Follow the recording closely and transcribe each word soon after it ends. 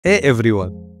Hey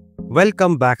everyone,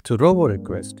 welcome back to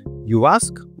RoboRequest. You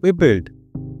ask, we build.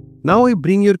 Now we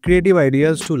bring your creative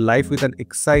ideas to life with an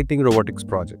exciting robotics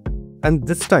project. And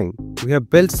this time, we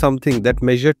have built something that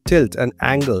measures tilt and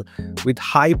angle with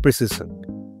high precision.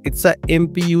 It's a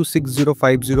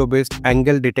MPU6050 based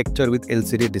angle detector with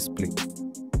LCD display.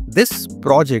 This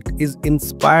project is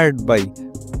inspired by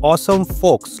awesome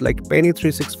folks like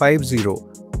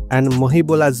Penny3650 and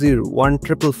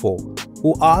Mohibulazir1444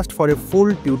 who asked for a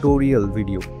full tutorial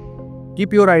video.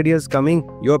 Keep your ideas coming,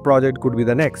 your project could be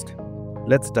the next.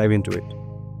 Let's dive into it.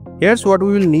 Here's what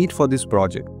we will need for this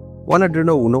project. One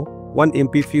Arduino Uno, one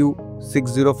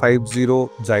MPU6050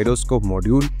 gyroscope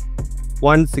module,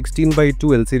 one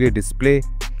 16:2 LCD display,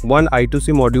 one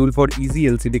I2C module for easy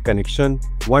LCD connection,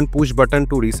 one push button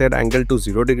to reset angle to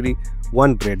 0 degree,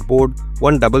 one breadboard,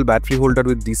 one double battery holder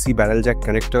with DC barrel jack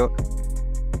connector,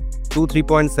 two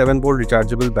 3.7 volt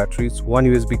rechargeable batteries, one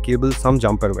USB cable, some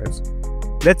jumper wires.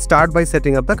 Let's start by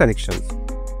setting up the connections.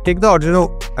 Take the Arduino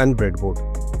and breadboard.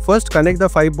 First, connect the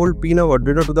 5 volt pin of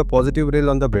Arduino to the positive rail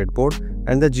on the breadboard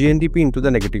and the GND pin to the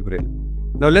negative rail.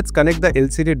 Now let's connect the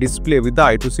LCD display with the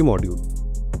I2C module.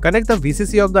 Connect the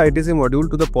VCC of the I2C module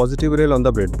to the positive rail on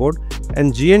the breadboard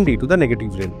and GND to the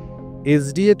negative rail.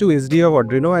 SDA to SDA of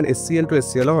Arduino and SCL to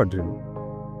SCL of Arduino.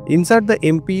 Insert the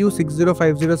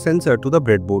MPU6050 sensor to the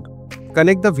breadboard.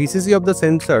 Connect the VCC of the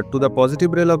sensor to the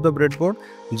positive rail of the breadboard,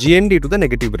 GND to the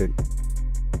negative rail.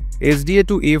 SDA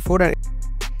to A4 and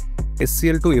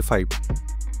SCL to A5.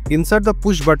 Insert the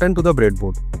push button to the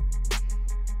breadboard.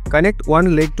 Connect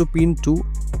one leg to pin 2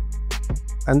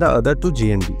 and the other to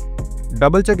GND.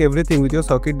 Double check everything with your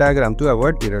circuit diagram to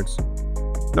avoid errors.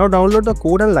 Now download the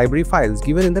code and library files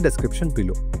given in the description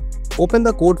below. Open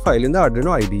the code file in the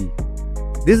Arduino IDE.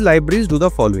 These libraries do the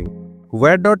following.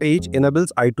 Where.h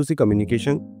enables I2C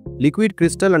communication. Liquid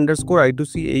crystal underscore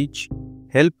I2CH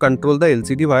help control the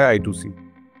LCD via I2C.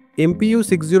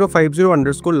 MPU6050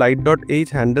 underscore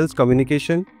light.h handles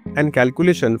communication and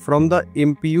calculation from the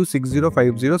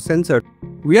MPU6050 sensor.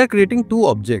 We are creating two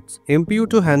objects, MPU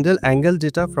to handle angle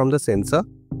data from the sensor,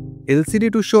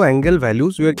 LCD to show angle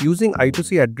values. We are using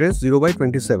I2C address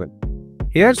 0x27.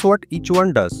 Here's what each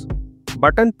one does.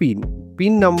 Button pin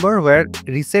number where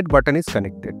reset button is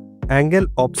connected. Angle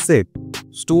offset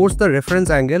stores the reference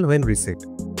angle when reset.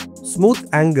 Smooth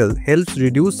angle helps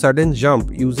reduce sudden jump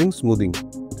using smoothing.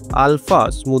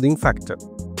 Alpha smoothing factor.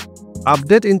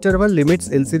 Update interval limits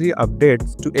LCD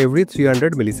updates to every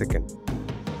 300 milliseconds.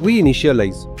 We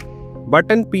initialize.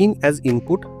 Button pin as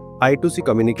input, I2C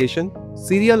communication,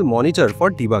 serial monitor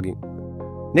for debugging.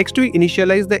 Next we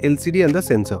initialize the LCD and the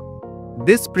sensor.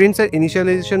 This prints an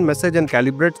initialization message and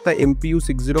calibrates the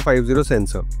MPU6050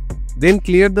 sensor. Then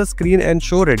clear the screen and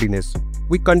show readiness.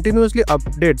 We continuously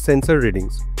update sensor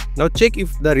readings. Now check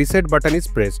if the reset button is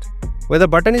pressed. When the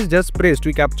button is just pressed,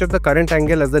 we capture the current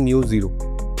angle as the new 0.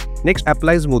 Next,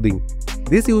 apply smoothing.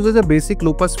 This uses a basic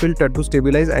low-pass filter to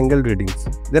stabilize angle readings.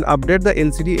 Then update the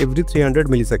LCD every 300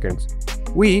 milliseconds.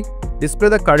 We display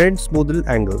the current smoothed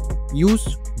angle. Use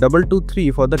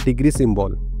 223 for the degree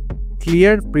symbol.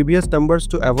 Clear previous numbers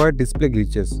to avoid display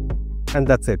glitches. And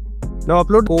that's it. Now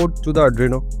upload code to the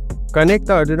Arduino. Connect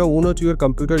the Arduino Uno to your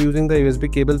computer using the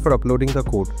USB cable for uploading the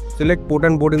code. Select port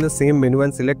and board in the same menu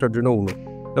and select Arduino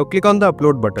Uno. Now click on the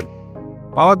upload button.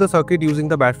 Power the circuit using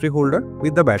the battery holder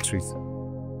with the batteries.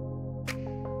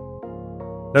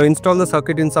 Now install the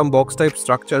circuit in some box type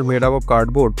structure made up of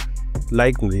cardboard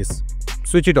like this.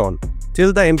 Switch it on.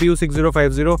 Till the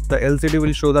MPU6050, the LCD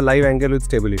will show the live angle with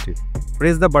stability.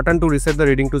 Press the button to reset the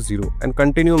reading to 0 and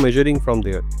continue measuring from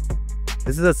there.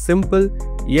 This is a simple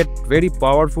yet very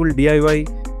powerful DIY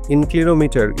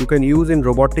inclinometer you can use in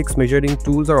robotics measuring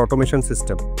tools or automation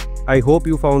system. I hope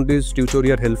you found this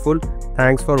tutorial helpful.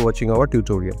 Thanks for watching our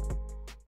tutorial.